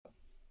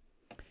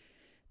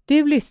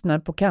Du lyssnar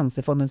på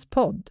Cancerfondens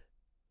podd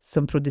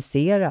som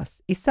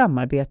produceras i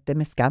samarbete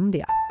med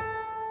Skandia.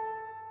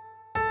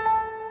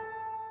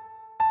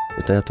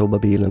 Utan jag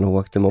tog bilen och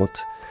åkte mot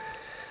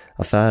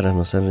affären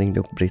och sen ringde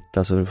upp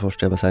Britta, så det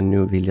första jag var såhär,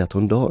 nu vill jag att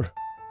hon dör.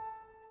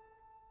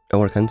 Jag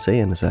orkar inte se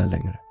henne så här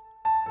längre.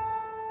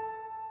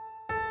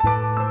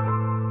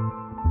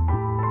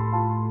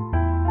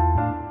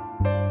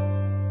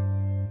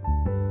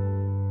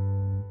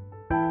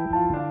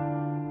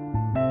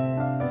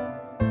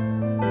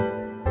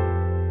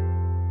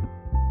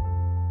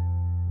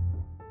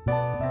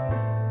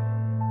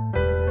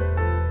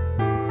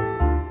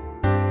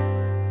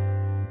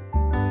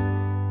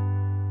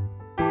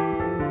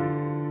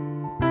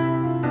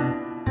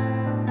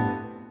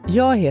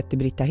 Jag heter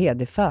Britta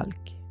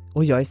Hedefalk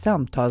och jag är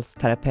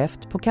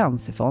samtalsterapeut på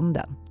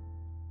Cancerfonden.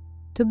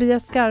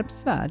 Tobias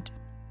Skarpsvärd,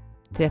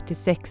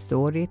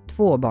 36-årig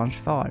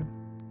tvåbarnsfar,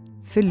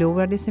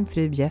 förlorade sin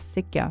fru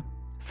Jessica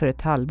för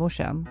ett halvår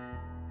sedan.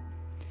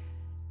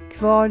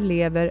 Kvar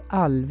lever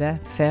Alve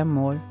 5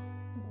 år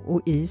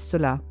och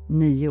Isola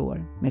 9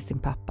 år med sin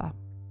pappa.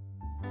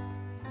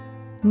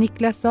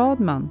 Niklas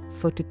Adman,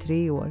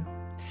 43 år,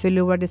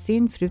 förlorade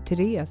sin fru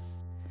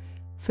Therese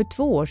för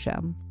 2 år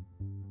sedan.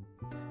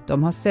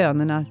 De har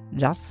sönerna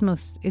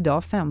Rasmus,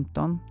 idag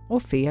 15,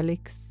 och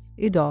Felix,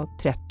 idag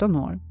 13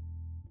 år.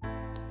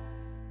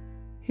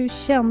 Hur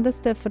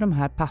kändes det för de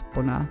här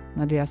papporna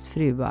när deras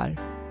fruar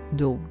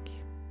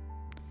dog?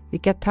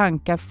 Vilka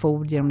tankar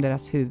for genom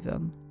deras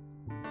huvuden?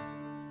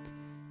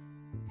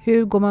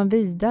 Hur går man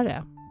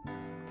vidare?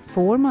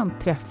 Får man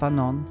träffa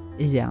någon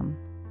igen?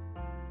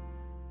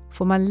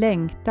 Får man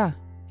längta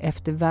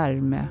efter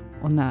värme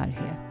och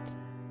närhet?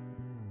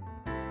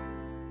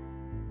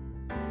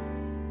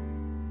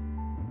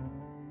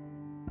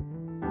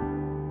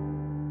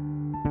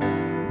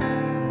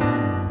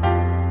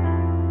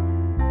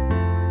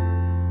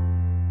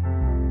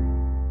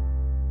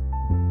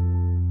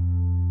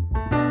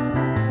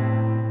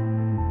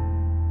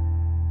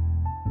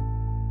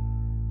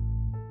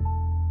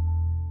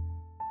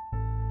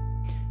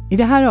 I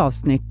det här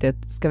avsnittet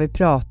ska vi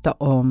prata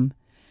om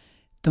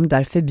de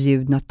där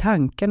förbjudna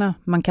tankarna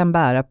man kan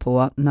bära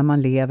på när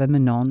man lever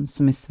med någon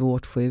som är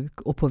svårt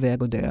sjuk och på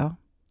väg att dö.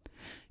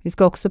 Vi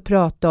ska också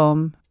prata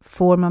om,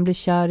 får man bli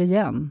kär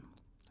igen?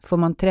 Får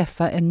man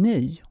träffa en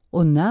ny?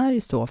 Och när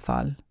i så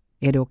fall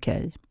är det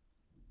okej?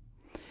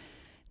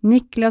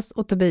 Niklas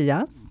och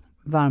Tobias,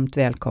 varmt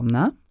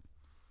välkomna.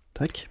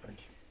 Tack.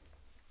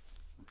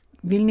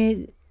 Vill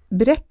ni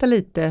berätta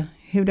lite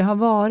hur det har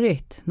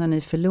varit när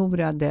ni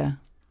förlorade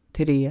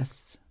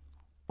Therese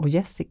och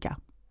Jessica?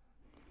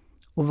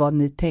 Och vad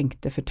ni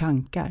tänkte för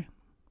tankar?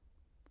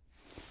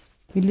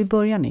 Vill du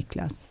börja,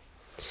 Niklas?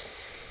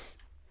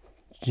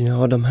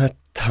 Ja, de här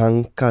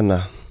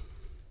tankarna,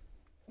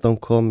 de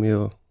kom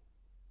ju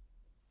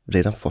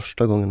redan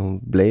första gången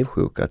hon blev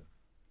sjuk, att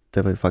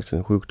det var ju faktiskt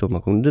en sjukdom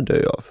man kunde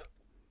dö av.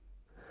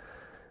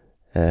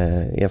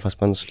 Även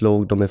fast man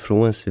slog dem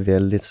ifrån sig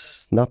väldigt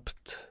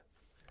snabbt.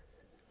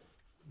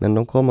 Men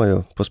de kommer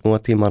ju på små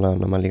timmarna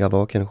när man ligger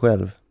vaken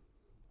själv.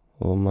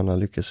 Och man har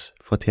lyckats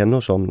få henne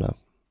att somna.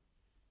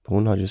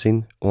 Hon har ju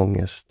sin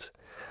ångest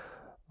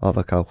av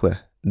att kanske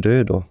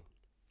dö då.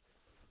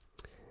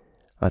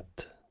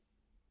 Att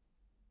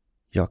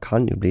jag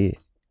kan ju bli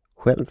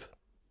själv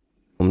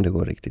om det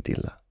går riktigt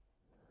illa.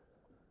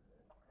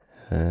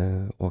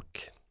 Och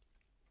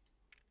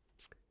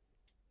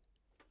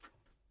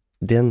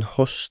den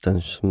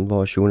hösten som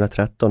var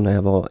 2013 när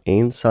jag var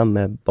ensam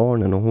med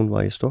barnen och hon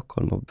var i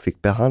Stockholm och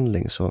fick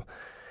behandling, så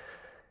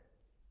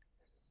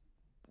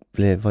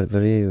var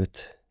det ju ett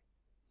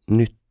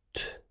nytt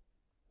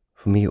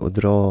för mig att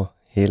dra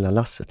hela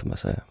lasset, om man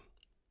säger.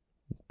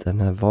 Den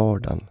här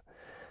vardagen.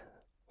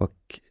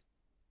 Och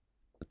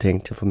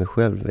tänkte jag för mig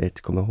själv,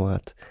 kommer ihåg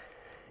att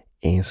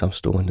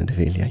ensamstående, det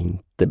vill jag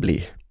inte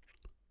bli.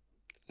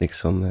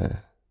 Liksom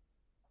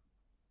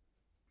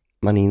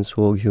man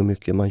insåg hur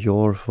mycket man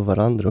gör för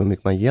varandra och hur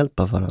mycket man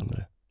hjälper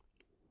varandra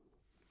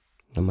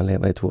när man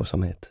lever i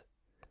tvåsamhet.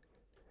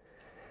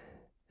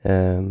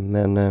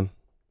 Men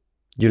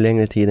ju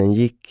längre tiden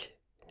gick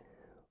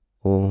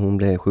och hon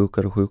blev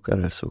sjukare och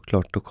sjukare, så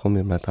klart då kom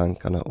ju de här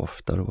tankarna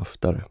oftare och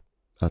oftare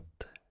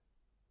att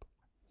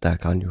det här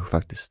kan ju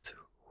faktiskt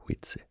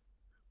skit sig.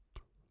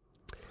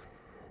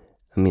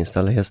 Jag minns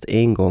allra helst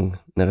en gång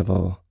när det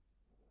var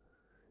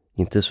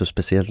inte så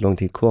speciellt lång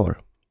tid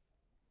kvar.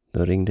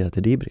 Då ringde jag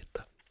till dig,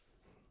 Britta.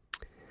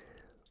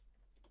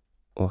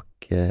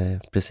 Och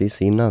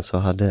precis innan så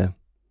hade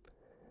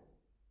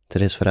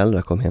Therese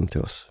föräldrar kom hem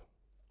till oss.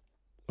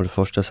 Och det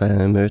första sa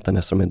jag möta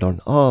nästan med dagen.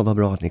 Vad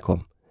bra att ni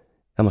kom.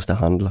 Jag måste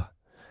handla.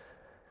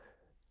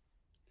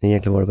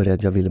 Egentligen var det bara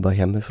att jag ville bara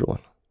hemifrån.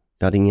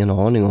 Jag hade ingen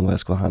aning om vad jag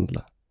skulle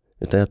handla.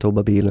 Utan jag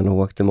tog bilen och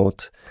åkte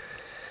mot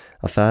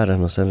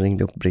affären och sen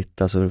ringde upp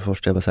Britta. Så det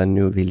första jag var såhär,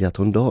 nu vill jag att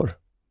hon dör.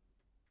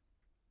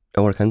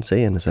 Jag orkar inte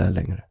se henne så här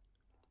längre.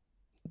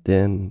 Det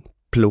är en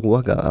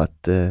plåga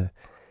att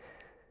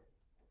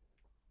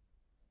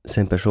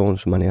en person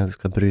som man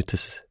älskar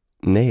brytes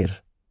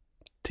ner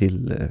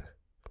till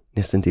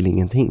nästan till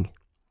ingenting.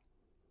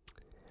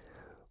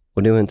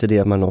 Och det var inte det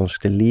att man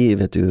önskade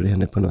livet ur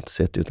henne på något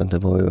sätt, utan det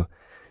var ju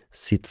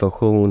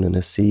situationen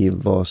när Siv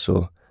var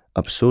så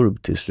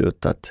absurd till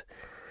slut att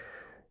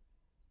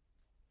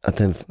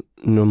en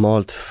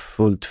normalt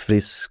fullt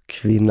frisk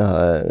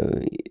kvinna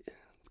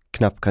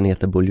knappt kan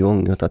äta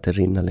buljong utan att det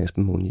rinner längs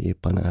med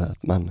mungipan,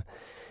 att man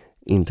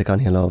inte kan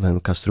hälla av en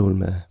kastrull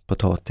med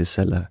potatis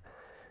eller,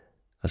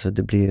 alltså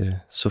det blir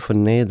så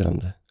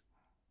förnedrande.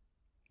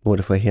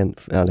 Både för henne,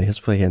 eller helst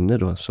för henne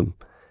då, som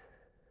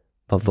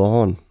var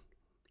van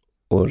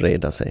att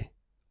reda sig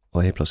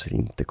och helt plötsligt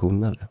inte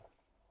kunde det.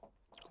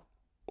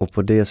 Och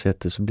på det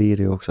sättet så blir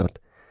det ju också att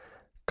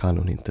kan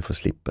hon inte få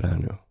slippa det här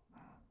nu?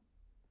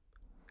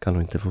 Kan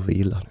hon inte få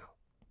vila nu?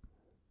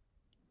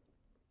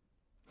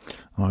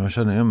 Ja, jag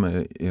känner igen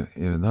mig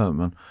i det där,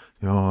 men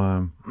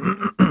jag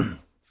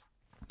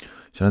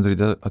känner inte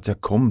riktigt att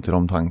jag kom till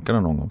de tankarna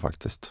någon gång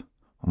faktiskt,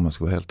 om jag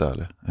ska vara helt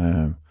ärlig.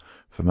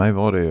 För mig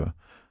var det ju,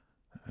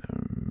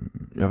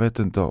 jag vet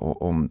inte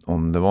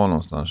om det var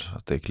någonstans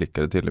att det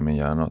klickade till i min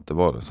hjärna, att det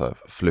var så här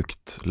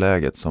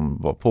flyktläget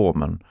som var på,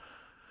 men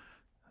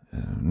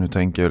nu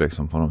tänker jag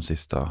liksom på de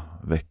sista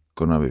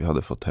veckorna vi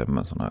hade fått hem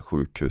en sån här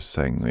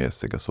sjukhussäng och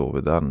Jessica sov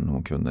i den.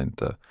 Hon kunde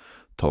inte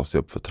ta sig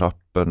upp för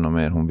trappen och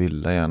mer. Hon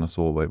ville gärna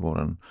sova i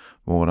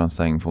våran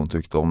säng för hon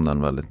tyckte om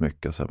den väldigt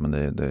mycket. Så här,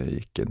 men det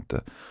gick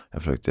inte.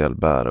 Jag försökte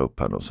bära upp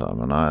henne och så här,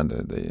 men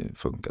nej, det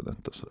funkade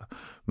inte. Så där.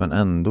 Men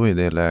ändå i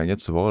det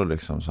läget så var det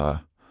liksom så här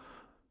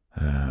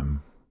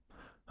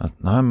att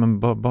nej, men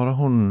bara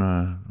hon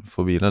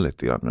får vila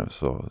lite grann nu,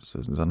 så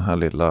den här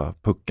lilla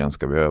pucken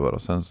ska vi över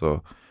och sen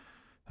så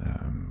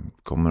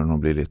kommer det nog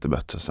bli lite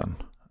bättre sen.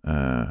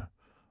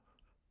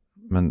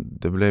 Men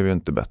det blev ju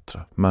inte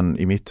bättre. Men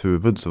i mitt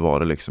huvud så var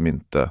det liksom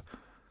inte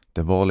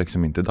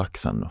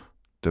dags ännu.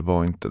 Det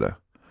var inte det.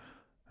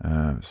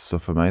 Så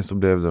för mig så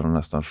blev det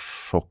nästan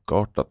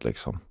chockartat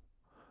liksom.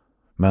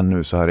 Men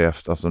nu så här i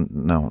efter, alltså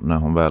när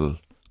hon väl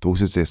tog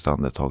sitt sista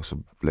andetag så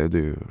blev det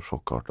ju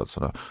chockartat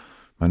sådär.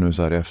 Men nu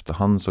så här i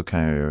efterhand så kan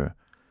jag ju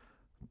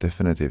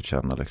definitivt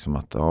känna liksom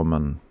att ja,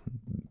 men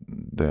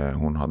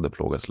hon hade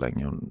plågats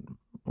länge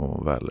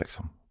och väl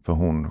liksom. För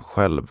hon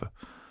själv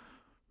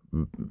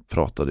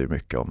pratade ju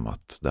mycket om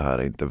att det här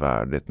är inte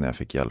värdigt, när jag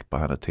fick hjälpa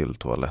henne till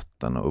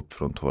toaletten och upp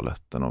från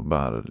toaletten och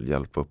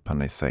hjälpa upp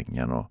henne i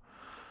sängen och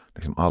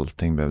liksom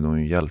allting behövde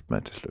hon ju hjälp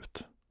med till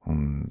slut.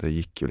 Det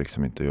gick ju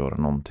liksom inte att göra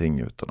någonting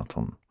utan att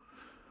hon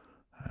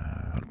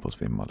höll på att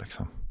svimma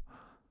liksom.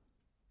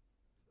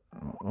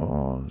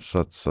 Och så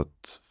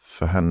att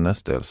för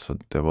hennes del så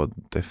det var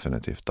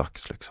definitivt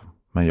dags liksom.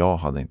 Men jag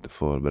hade inte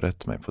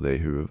förberett mig på det i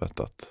huvudet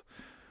att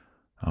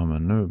ja,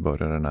 men nu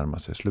börjar det närma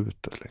sig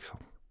slutet liksom.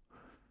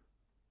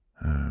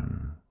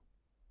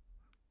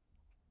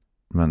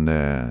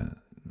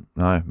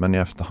 Men i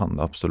efterhand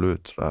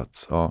absolut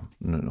att ja,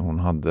 hon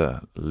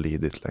hade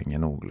lidit länge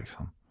nog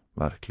liksom,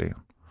 verkligen.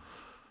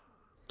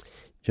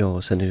 Ja,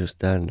 och sen är det just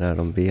där när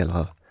de väl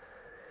har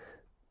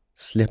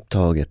släppt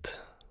taget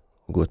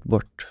och gått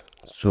bort,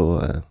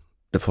 så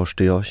det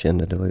första jag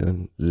kände, det var ju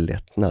en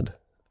lättnad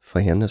för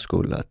hennes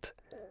skull, att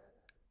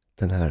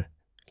den här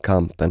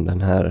kampen,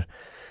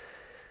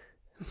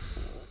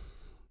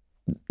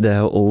 det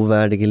här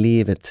ovärdiga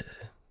livet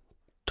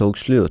tog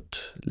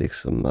slut,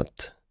 liksom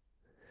att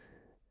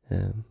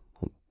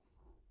hon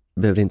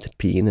behövde inte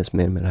pines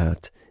mer med det här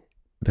att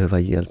behöva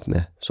hjälp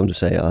med, som du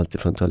säger, allt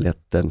ifrån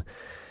toaletten,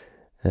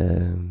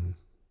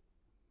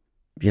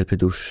 hjälp i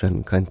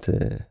duschen, kan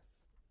inte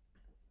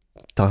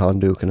ta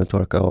handduken och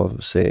torka av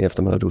sig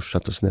efter man har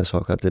duschat och såna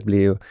saker, att det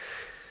blir ju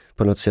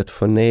på något sätt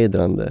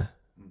förnedrande.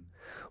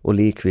 Och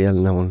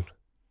likväl när hon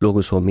låg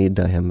och sov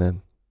middag hemma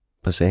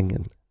på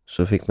sängen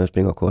så fick man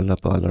springa och kolla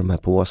på alla de här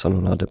påsarna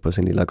hon hade på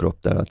sin lilla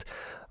kropp där, att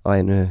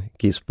aj, nu är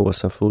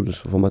kisspåsen full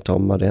så får man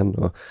tömma den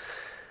och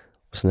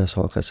såna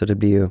saker. Så det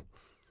blir ju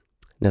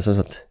nästan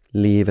så att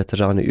livet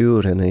rann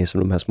ur henne i som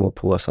de här små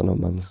påsarna och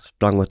man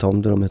sprang och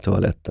tömde dem i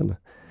toaletten.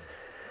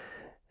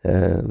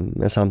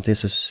 Men samtidigt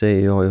så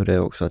säger jag ju det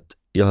också, att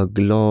jag är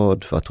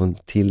glad för att hon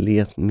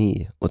tillät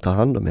mig att ta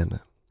hand om henne.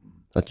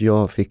 Att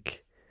jag fick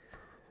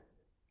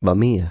vara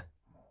med,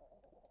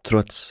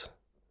 trots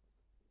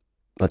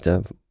att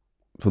jag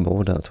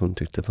förmodar att hon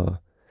tyckte det var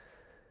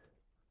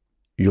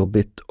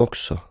jobbigt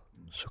också,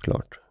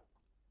 såklart.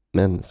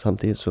 Men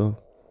samtidigt så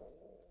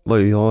var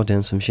ju jag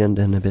den som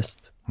kände henne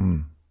bäst.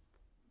 Mm.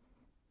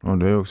 Och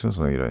det är också en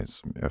sån grej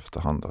som i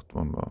efterhand att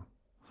man bara,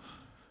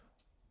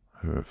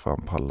 hur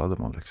fan pallade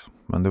man liksom.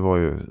 Men det var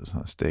ju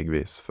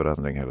stegvis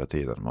förändring hela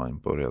tiden.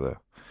 Man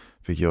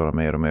fick göra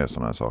mer och mer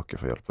sådana här saker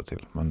för att hjälpa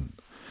till. Men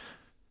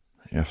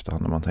i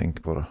efterhand när man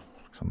tänker på det,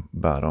 liksom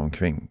bära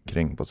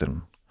omkring på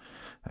sin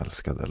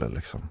älskade, eller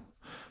liksom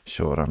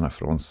köra henne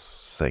från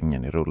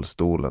sängen i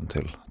rullstolen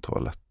till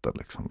toaletten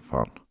liksom,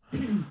 fan.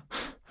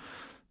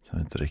 Så det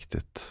är inte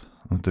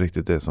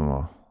riktigt det som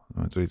var, det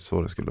var inte riktigt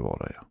så det skulle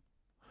vara, ja.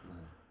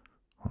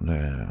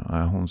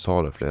 Hon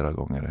sa det flera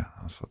gånger,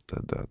 alltså att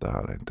det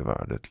här är inte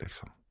värdigt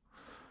liksom.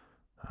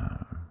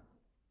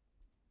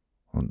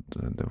 Och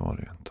det var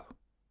det ju inte.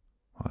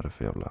 Vad är det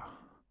för jävla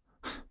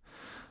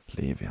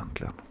liv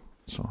egentligen?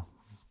 Så.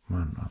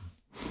 Men,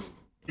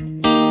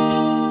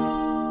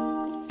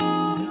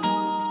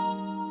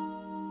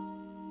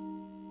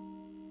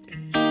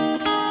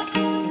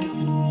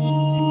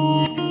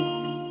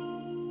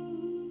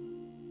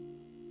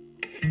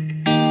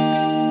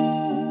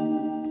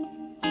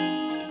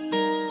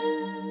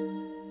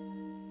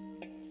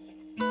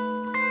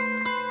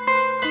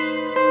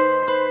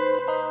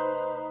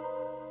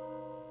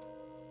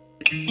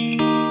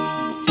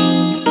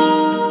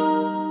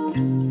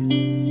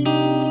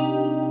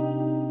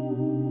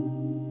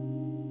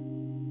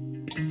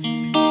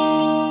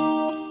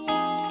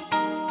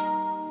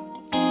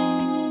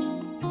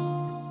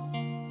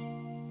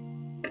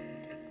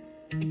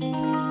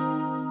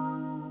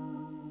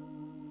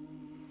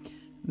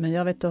 Men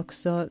jag vet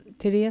också,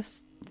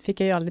 Therese fick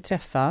jag ju aldrig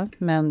träffa,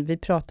 men vi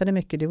pratade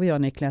mycket, du och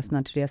jag Niklas,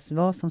 när Therese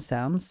var som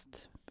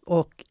sämst.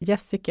 Och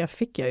Jessica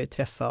fick jag ju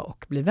träffa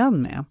och bli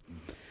vän med.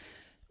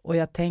 Och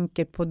jag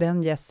tänker på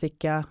den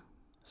Jessica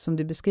som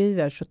du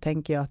beskriver, så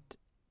tänker jag att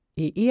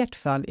i ert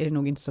fall är det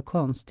nog inte så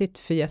konstigt,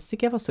 för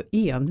Jessica var så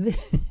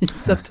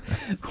envis att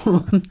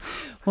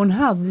hon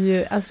hade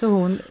ju, alltså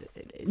hon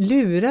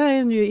lurar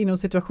en ju inom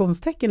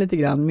situationstecken lite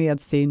grann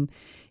med sin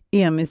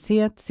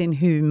envishet, sin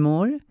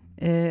humor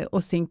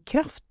och sin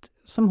kraft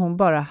som hon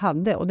bara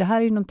hade. Och det här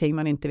är ju någonting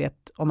man inte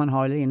vet om man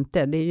har eller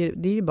inte. Det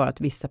är ju bara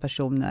att vissa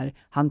personer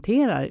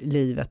hanterar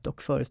livet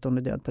och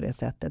förestående död på det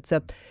sättet. Så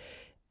att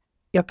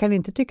jag kan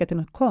inte tycka att det är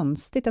något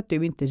konstigt att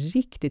du inte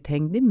riktigt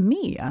hängde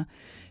med.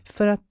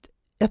 För att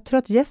jag tror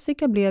att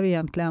Jessica blev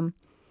egentligen,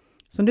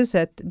 som du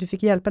säger, du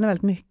fick hjälpa henne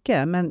väldigt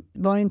mycket. Men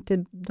var det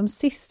inte de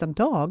sista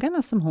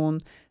dagarna som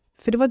hon,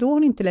 för det var då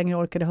hon inte längre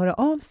orkade höra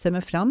av sig.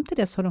 Men fram till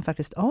dess hörde hon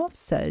faktiskt av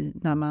sig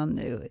när man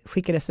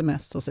skickade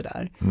sms och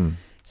sådär. Mm.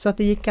 Så att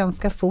det gick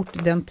ganska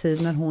fort den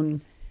tid när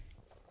hon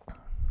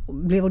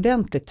blev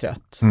ordentligt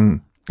trött.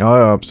 Mm.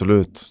 Ja,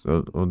 absolut.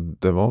 Och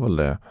det var väl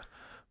det.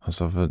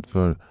 Alltså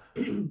för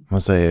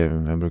man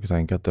säger, jag brukar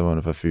tänka att det var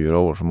ungefär 4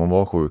 år som hon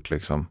var sjuk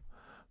liksom.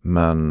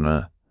 Men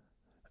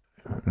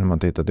när man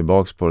tittar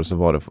tillbaks på det så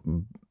var det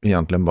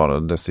egentligen bara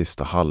det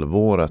sista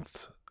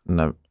halvåret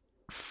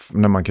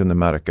när man kunde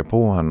märka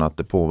på henne att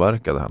det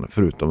påverkade henne,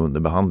 förutom under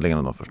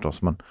behandlingen då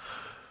förstås.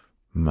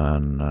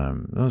 Men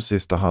det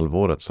sista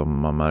halvåret som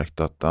man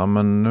märkte att ja,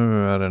 men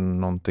nu är det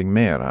någonting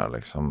mer här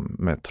liksom,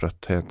 med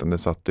tröttheten. Det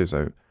satte ju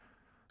sig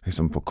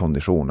liksom på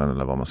konditionen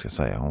eller vad man ska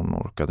säga. Hon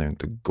orkade ju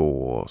inte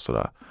gå och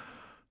sådär.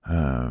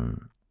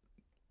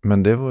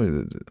 Men det var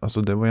ju,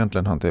 alltså det var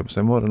egentligen hanterbart.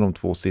 Sen var det de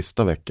 2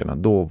 sista veckorna,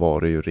 då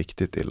var det ju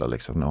riktigt illa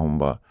liksom, när hon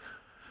bara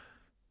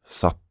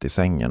satt i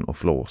sängen och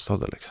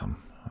flåsade liksom.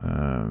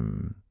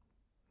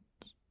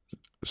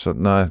 Så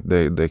nej,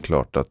 det är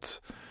klart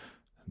att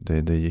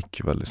det gick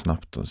ju väldigt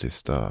snabbt de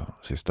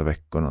sista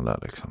veckorna där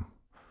liksom.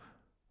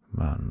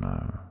 Men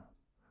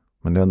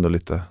det är ändå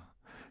lite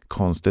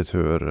konstigt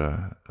hur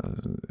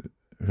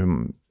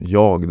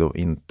jag då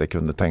inte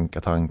kunde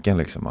tänka tanken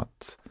liksom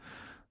att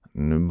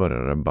nu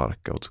börjar det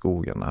barka åt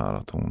skogen här,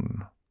 att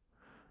hon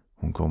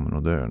kommer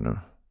att dö nu.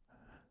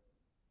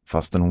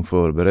 Fastän hon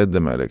förberedde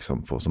mig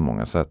liksom på så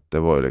många sätt. Det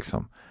var ju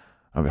liksom,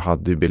 ja, vi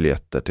hade ju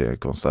biljetter till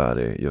konsert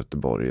i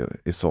Göteborg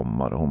i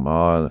sommar och hon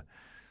bara,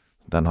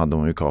 den hade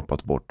hon ju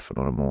kapat bort för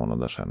några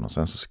månader sedan. Och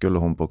sen så skulle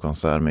hon på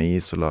konsert med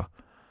Isola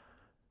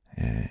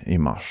i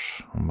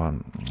mars. Hon bara,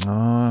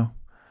 ja,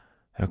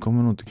 jag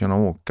kommer nog inte kunna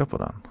åka på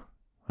den.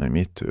 Och i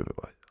mitt huvud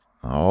bara,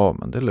 ja,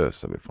 men det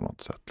löser vi på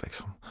något sätt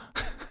liksom.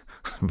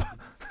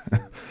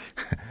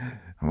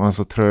 Man var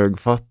så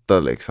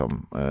trögfattad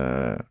liksom.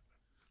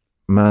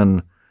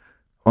 Men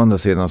å andra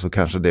sidan så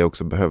kanske det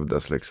också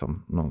behövdes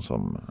liksom. Någon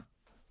som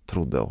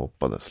trodde och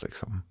hoppades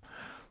liksom.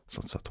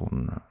 Så att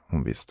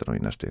hon visste då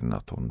innerst inne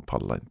att hon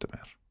pallar inte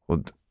mer. Och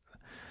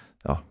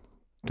ja,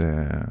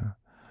 det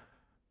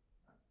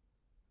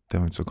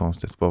var inte så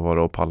konstigt. Vad var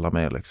det att palla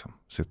med liksom?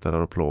 Sitta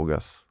där och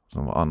plågas.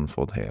 Som var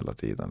andfådd hela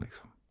tiden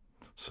liksom.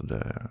 Så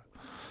det...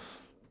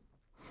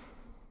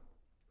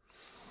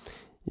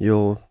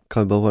 Jag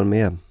kan bara vara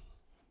med.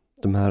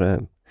 De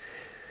här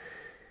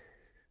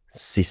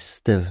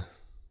sista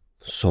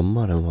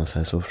sommaren, om man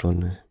säger så,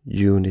 från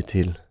juni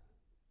till...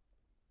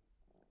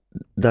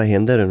 Där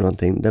hände det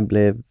någonting.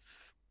 Det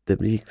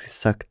gick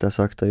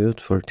sakta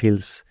utför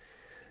tills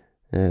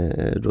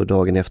då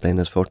dagen efter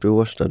hennes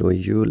 40-årsdag då i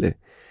juli.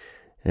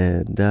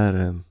 Där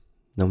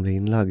när hon blev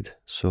inlagd,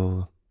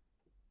 så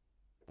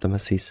de här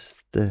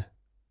sista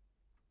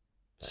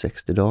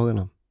 60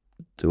 dagarna,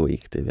 då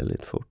gick det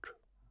väldigt fort.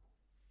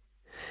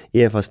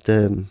 Även fast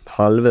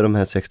halva de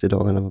här 60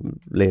 dagarna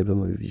levde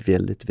man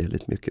väldigt,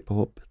 väldigt mycket på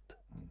hoppet.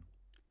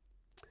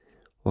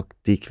 Och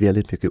det gick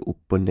väldigt mycket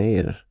upp och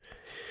ner.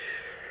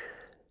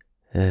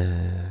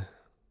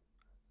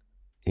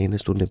 Ena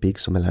stunden pigg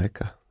som en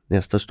lärka.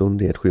 Nästa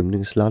stund i ett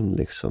skymningsland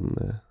liksom.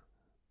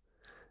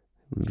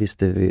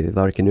 Visste vi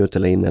varken ut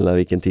eller in eller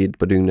vilken tid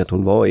på dygnet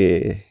hon var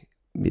i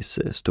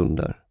vissa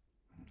stunder.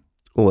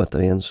 Och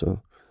återigen så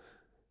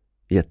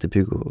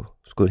jättepigg och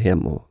skulle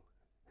hem och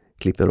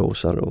klippa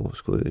rosar och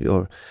skulle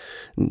göra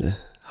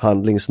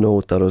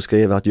handlingsnoter och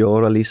skriva att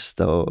göra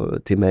lista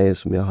och till mig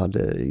som jag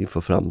hade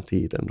inför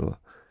framtiden då.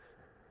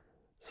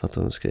 satt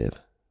hon och skrev.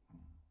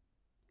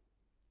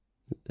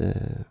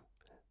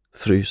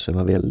 Frysen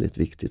var väldigt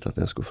viktigt att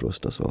den skulle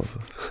frostas av.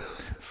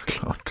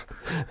 Såklart.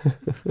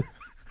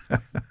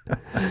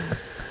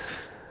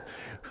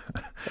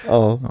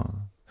 Ja.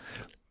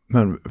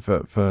 Men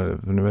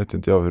för nu vet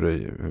inte jag hur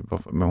det,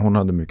 men hon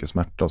hade mycket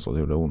smärta och så, det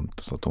gjorde ont,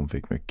 så att hon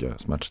fick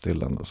mycket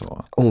smärtstillande och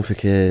så. Hon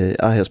fick,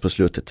 helst på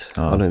slutet,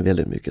 hade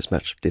väldigt mycket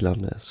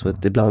smärtstillande. Så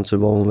att ibland så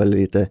var hon väl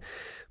lite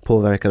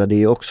påverkad av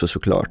det också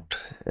såklart.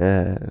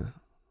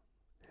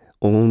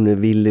 Och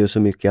hon ville ju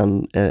så mycket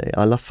i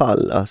alla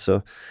fall.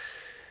 Alltså,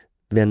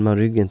 vänder man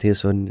ryggen till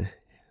så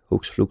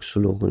hux flux så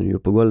låg hon ju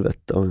på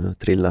golvet och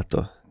trillat.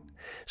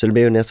 Så det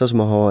blev ju nästan som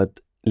att ha ett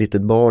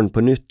litet barn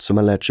på nytt som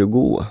har lärt sig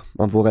gå.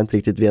 Man vågar inte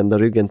riktigt vända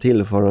ryggen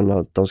till för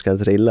att de ska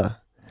trilla.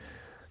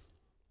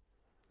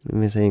 Jag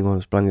minns en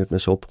gång sprang ut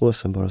med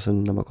soppåsen bara,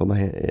 sen när man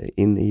kommer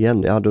in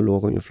igen, då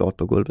låg hon ju flat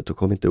på golvet och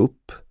kom inte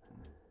upp.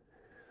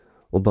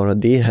 Och bara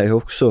det är ju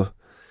också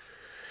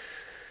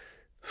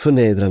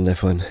förnedrande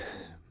för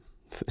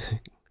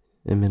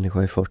en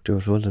människa i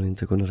 40-årsåldern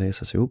inte kunna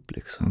resa sig upp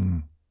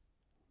liksom.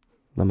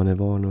 När man är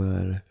van och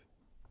är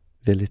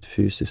väldigt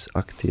fysiskt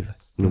aktiv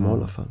i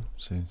normala fall.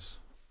 Precis.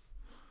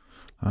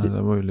 Ja,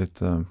 det var ju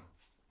lite,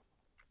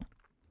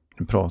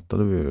 nu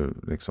pratade vi ju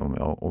liksom,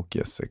 jag och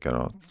Jessica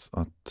då,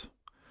 att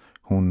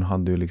hon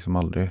hade ju liksom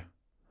aldrig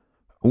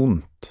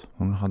ont.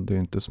 Hon hade ju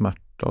inte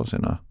smärta av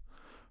sina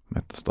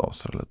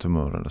metastaser eller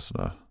tumörer eller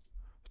sådär.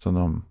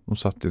 Utan de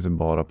satte sig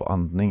bara på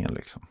andningen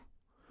liksom.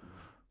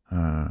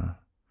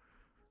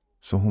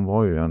 Så hon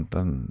var ju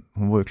egentligen,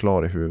 hon var ju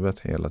klar i huvudet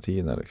hela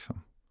tiden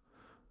liksom.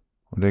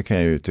 Och det kan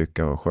jag ju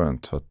tycka var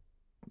skönt, för att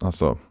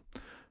alltså,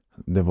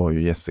 det var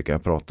ju Jessica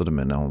jag pratade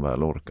med när hon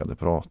väl orkade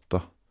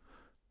prata.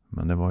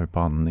 Men det var ju på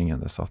andningen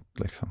det satt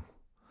liksom.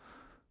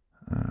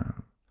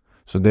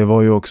 Så det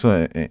var ju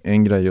också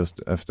en grej just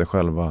efter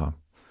själva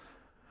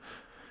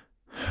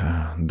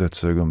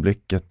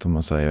dödsögonblicket, om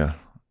man säger.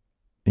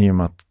 I och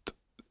med att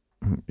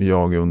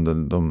jag under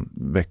de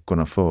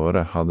veckorna före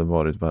hade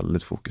varit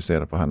väldigt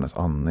fokuserad på hennes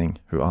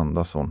andning. Hur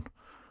andas hon?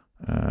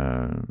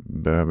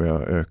 Behöver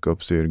jag öka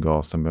upp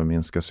syrgasen? Behöver jag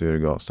minska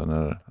syrgasen?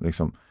 Eller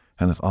liksom,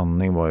 hennes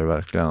andning var ju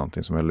verkligen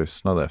någonting som jag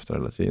lyssnade efter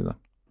hela tiden.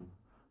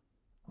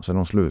 Och sen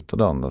hon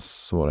slutade andas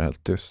så var det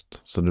helt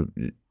tyst. Så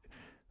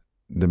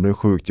det blev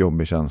sjukt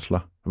jobbig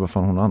känsla. Vad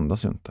fan, hon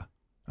andas ju inte.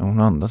 Hon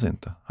andas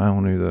inte. Nej,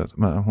 hon är ju död.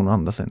 Men hon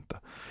andas inte.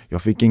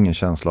 Jag fick ingen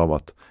känsla av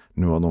att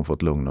nu har de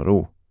fått lugn och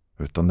ro.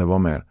 Utan det var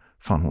mer,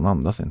 fan, hon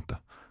andas inte.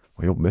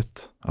 Vad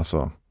jobbigt.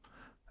 Alltså,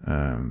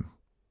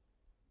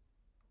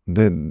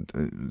 det,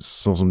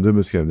 så som du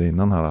beskrev det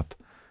innan här,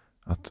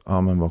 att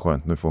ja, men vad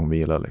skönt, nu får hon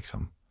vila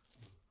liksom.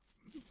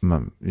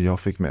 Men jag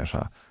fick mer så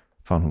här,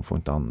 fan, hon får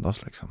inte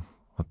andas liksom.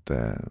 Att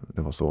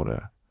det var så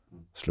det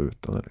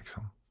slutade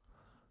liksom.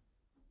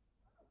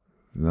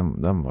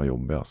 Den var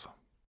jobbig alltså.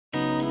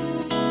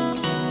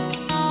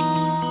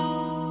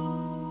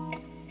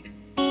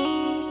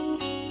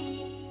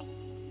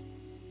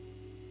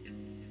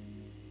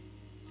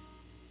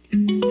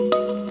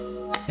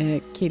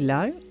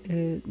 Killar,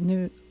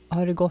 nu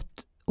har det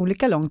gått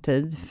olika lång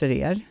tid för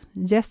er.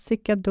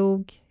 Jessica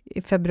dog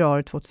i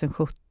februari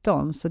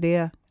 2017, så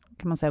det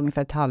kan man säga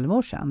ungefär ett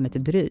halvår sedan, lite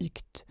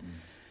drygt.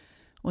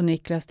 Och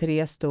Niklas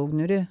Therese dog,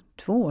 nu är det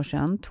 2 år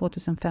sedan,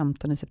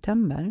 2015 i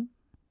september.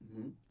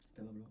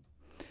 Det var bra.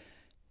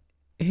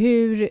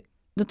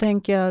 Då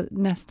tänker jag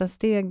nästa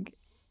steg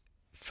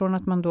från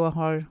att man då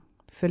har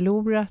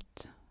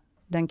förlorat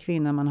den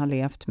kvinna man har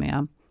levt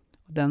med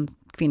och den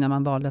kvinna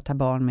man valde att ta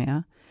barn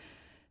med.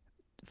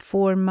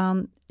 Får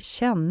man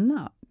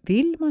känna,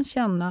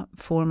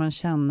 får man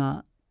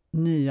känna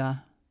nya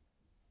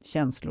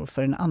känslor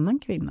för en annan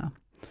kvinna?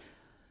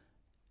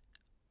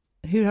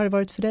 Hur har det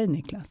varit för dig,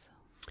 Niklas?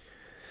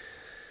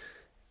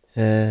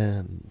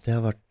 Det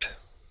har varit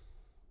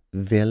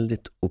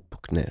väldigt upp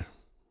och ner.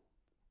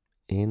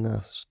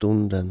 Ena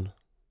stunden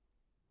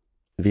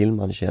vill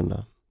man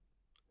känna.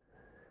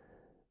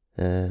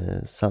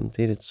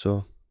 Samtidigt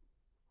så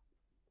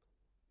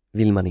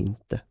vill man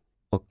inte.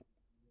 Och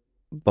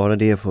bara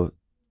det får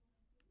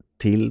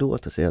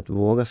tillåta sig att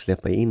våga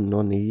släppa in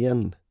någon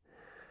igen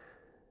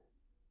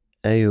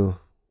är ju,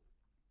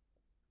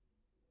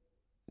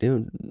 det är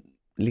ju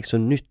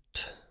liksom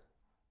nytt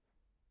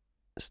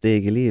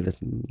steg i livet,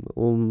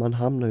 och man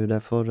hamnar ju där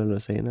förr eller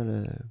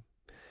senare,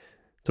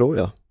 tror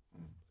jag,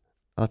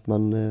 att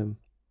man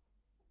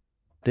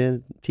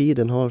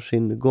tiden har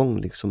sin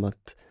gång liksom,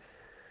 att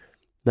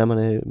när man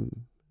är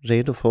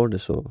redo för det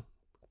så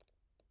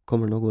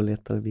kommer det nog gå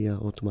lättare via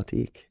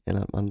automatik än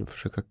att man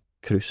försöker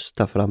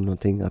krysta fram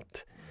någonting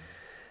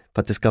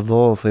för att det ska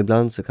vara, för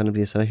ibland så kan det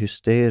bli så här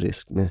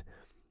hysteriskt med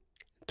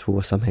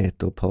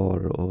tvåsamhet och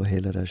par och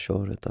hela det här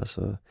köret.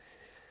 Alltså,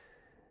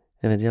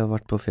 jag har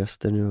varit på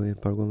fester nu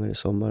ett par gånger i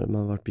sommar,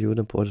 man har varit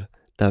bjuden på det,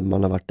 där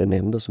man har varit den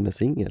enda som är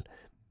singel.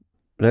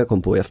 Det jag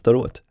kom på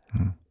efteråt,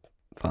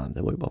 fan,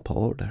 det var ju bara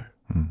par där.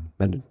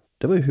 Men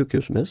det var ju hur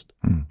kul som helst.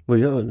 Och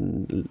jag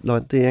la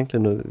inte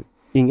egentligen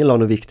ingen la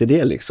någon vikt i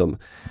det liksom.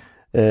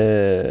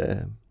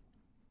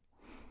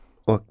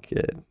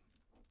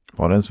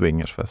 Var det en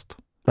swingersfest?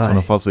 I Nej.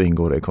 sådana fall så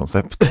ingår det i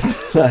konceptet.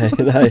 Nej.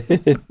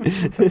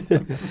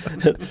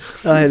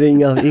 Nej, det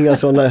är inga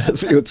sådana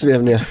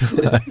utsvävningar.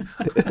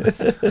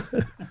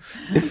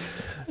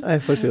 Nej,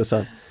 för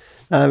sant.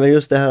 Nej, men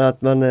just det här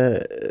att man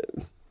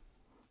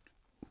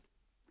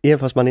även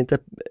fast man inte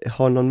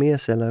har någon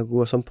med sig eller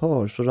går som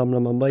par, så ramlar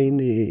man bara in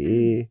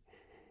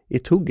i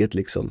tugget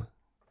liksom.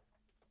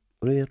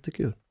 Och det är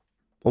jättekul.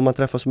 Om man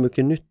träffar så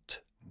mycket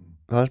nytt.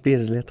 Annars blir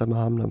det lätt att man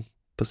hamnar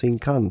på sin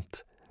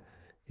kant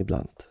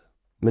ibland.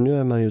 Men nu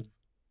är man ju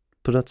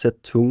på något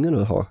sätt tvungen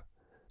att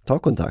ta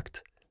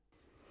kontakt.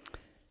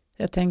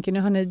 Jag tänker,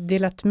 nu har ni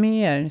delat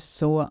med er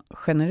så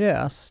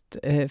generöst.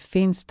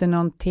 Finns det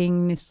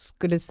någonting ni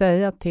skulle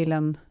säga till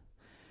en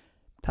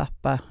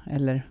pappa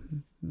eller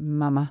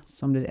mamma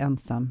som blir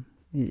ensam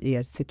i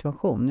er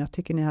situation? Jag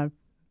tycker ni har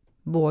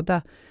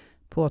båda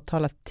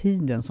påtalat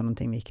tiden som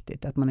någonting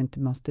viktigt. Att man inte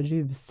måste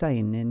rusa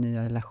in i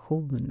nya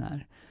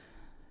relationer.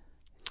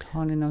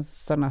 Har ni några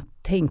sådana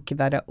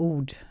tänkvärda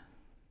ord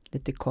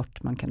lite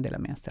kort man kan dela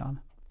med sig av?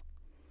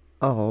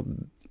 Ja,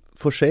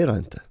 forcera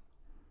inte.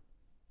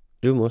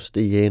 Du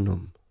måste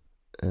igenom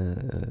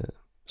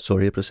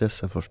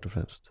sorgeprocessen först och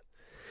främst.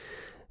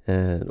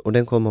 Och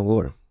den kommer och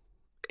går.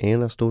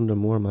 Ena stunden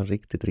mår man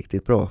riktigt,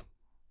 riktigt bra.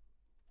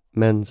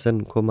 Men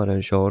sen kommer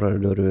en körare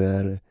då du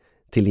är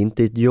till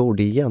inte ett jord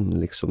igen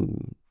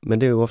liksom. Men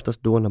det är ju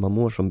oftast då när man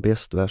mår som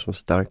bäst och är som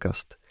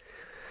starkast.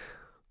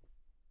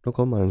 Då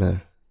kommer den här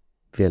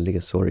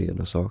väldiga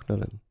sorgen och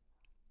saknaden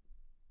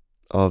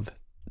av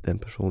den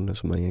personen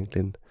som man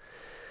egentligen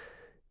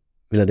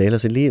vill dela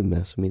sitt liv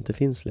med, som inte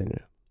finns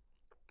längre.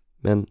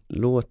 Men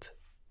låt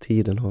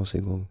tiden ha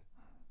sin gång.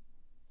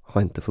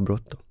 Ha inte för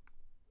bråttom.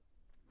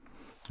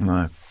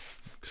 Nej,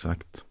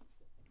 exakt.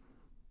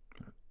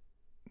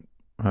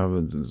 Det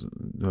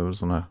är väl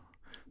sådana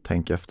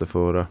tänk efter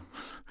före.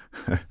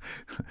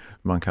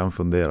 Man kan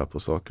fundera på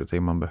saker och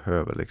ting. Man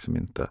behöver liksom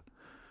inte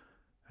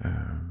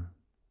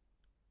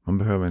man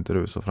behöver inte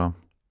rusa fram.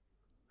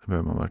 Det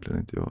behöver man verkligen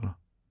inte göra.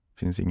 Det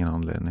finns ingen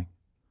anledning.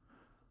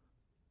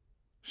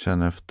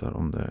 Känn efter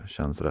om det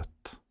känns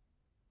rätt.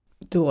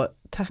 Då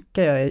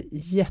tackar jag er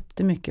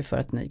jättemycket för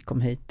att ni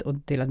kom hit och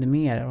delade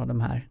med er av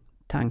de här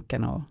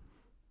tankarna och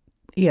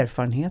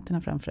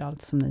erfarenheterna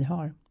framförallt som ni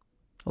har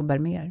och bär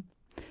med er.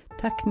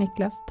 Tack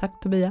Niklas, tack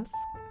Tobias.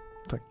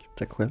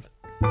 Tack själv.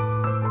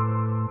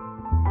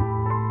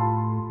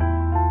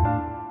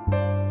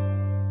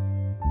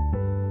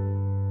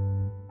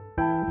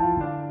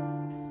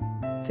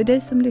 För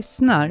dig som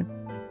lyssnar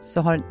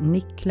så har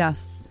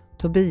Niklas,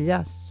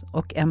 Tobias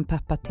och en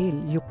pappa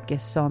till, Jocke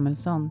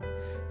Samuelsson,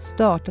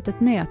 startat ett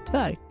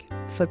nätverk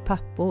för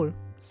pappor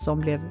som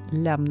blev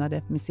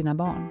lämnade med sina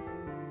barn.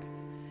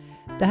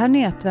 Det här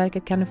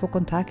nätverket kan du få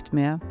kontakt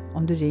med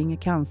om du ringer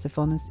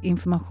Cancerfondens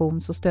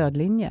informations- och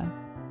stödlinje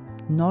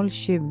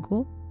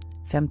 020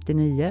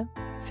 59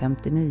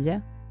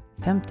 59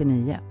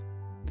 59,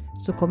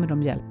 så kommer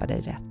de hjälpa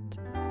dig rätt.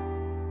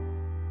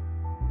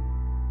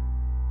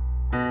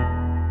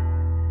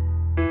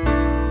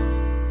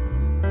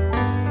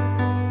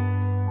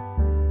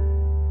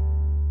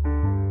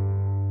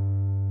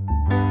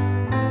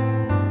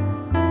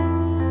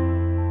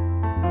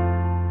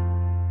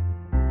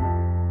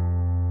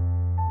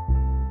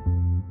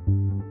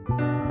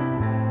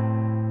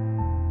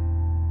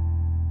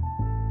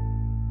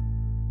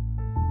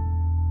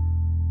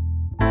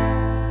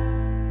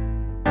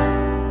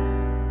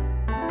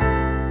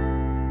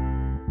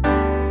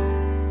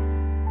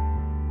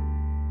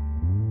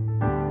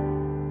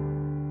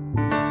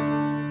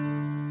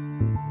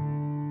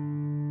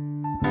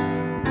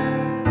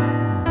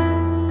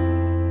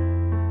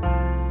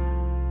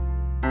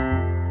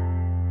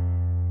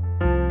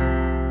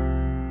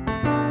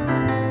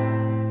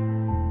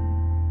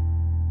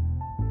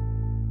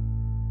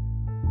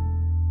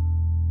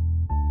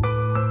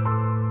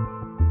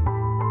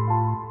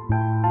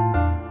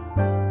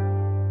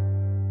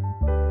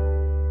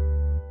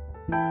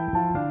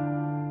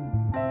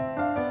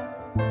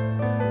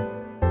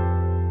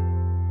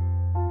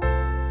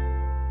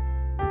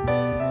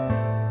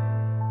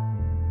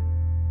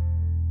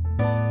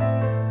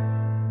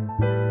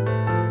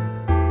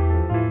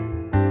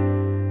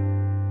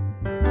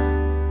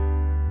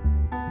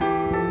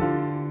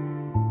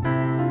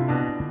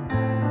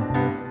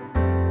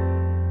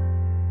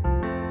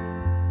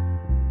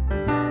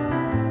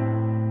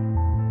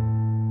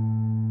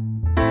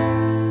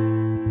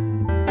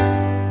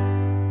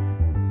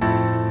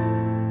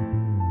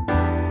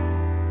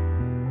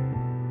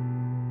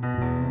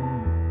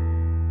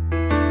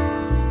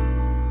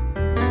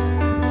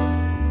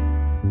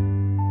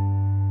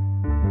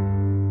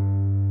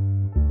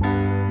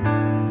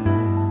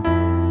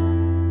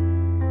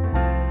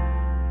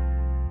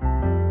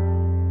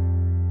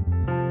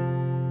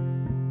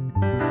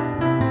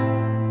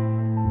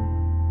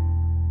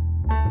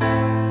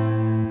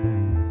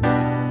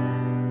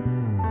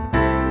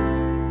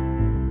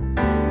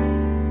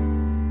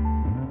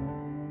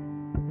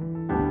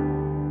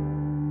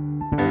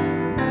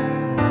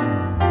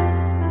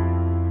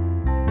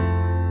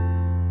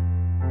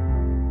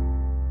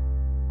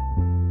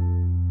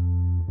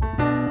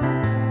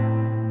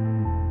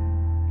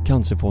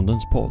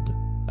 Cancerfondens podd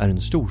är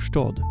en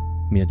storstad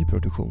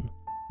medieproduktion.